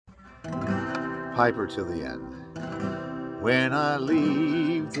Piper till the end. When I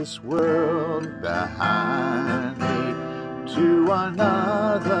leave this world behind me, to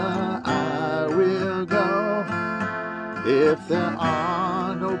another I will go. If there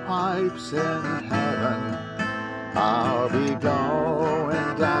are no pipes in heaven, I'll be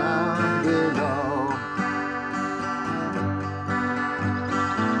going down below.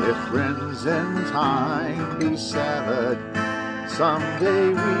 If friends in time be severed, someday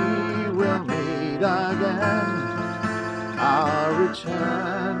we will meet again. I'll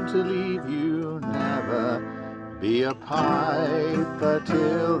return to leave you, never be a piper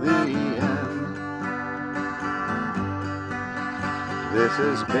till the end. This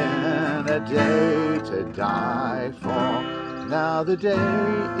has been a day to die for. Now the day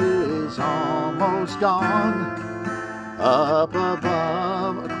is almost gone. Up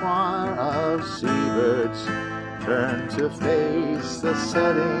above, a choir of seabirds turn to face the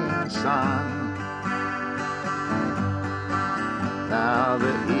setting sun. Now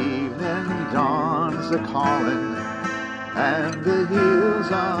the evening dawns a-calling, and the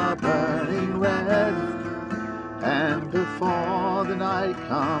hills are burning red. And before the night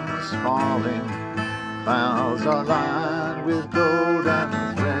comes falling, clouds are lined with golden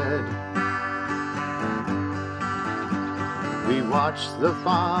thread. We watch the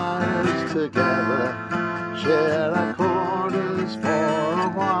fires together, share our quarters for a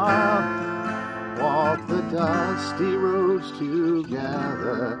while, walk the dusty roads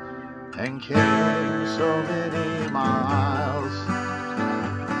together, and carry so many miles.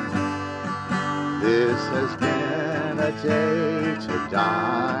 This has been a day to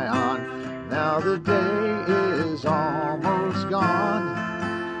die on. Now the day is almost gone.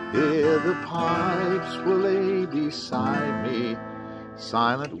 Here the pipes will lay beside me,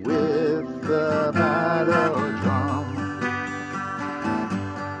 silent with the battle drum.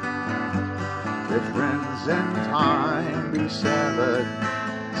 If friends in time be severed,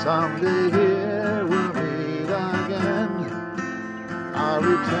 someday here we'll meet again. I'll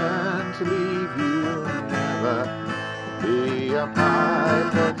return to leave you, never be a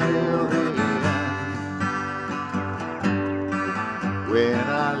piper till the end. When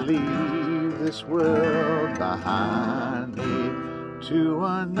I leave this world behind me, to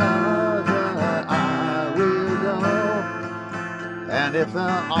another I will go. And if there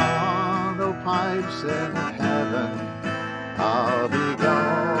are no pipes in heaven, I'll be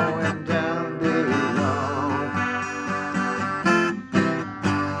going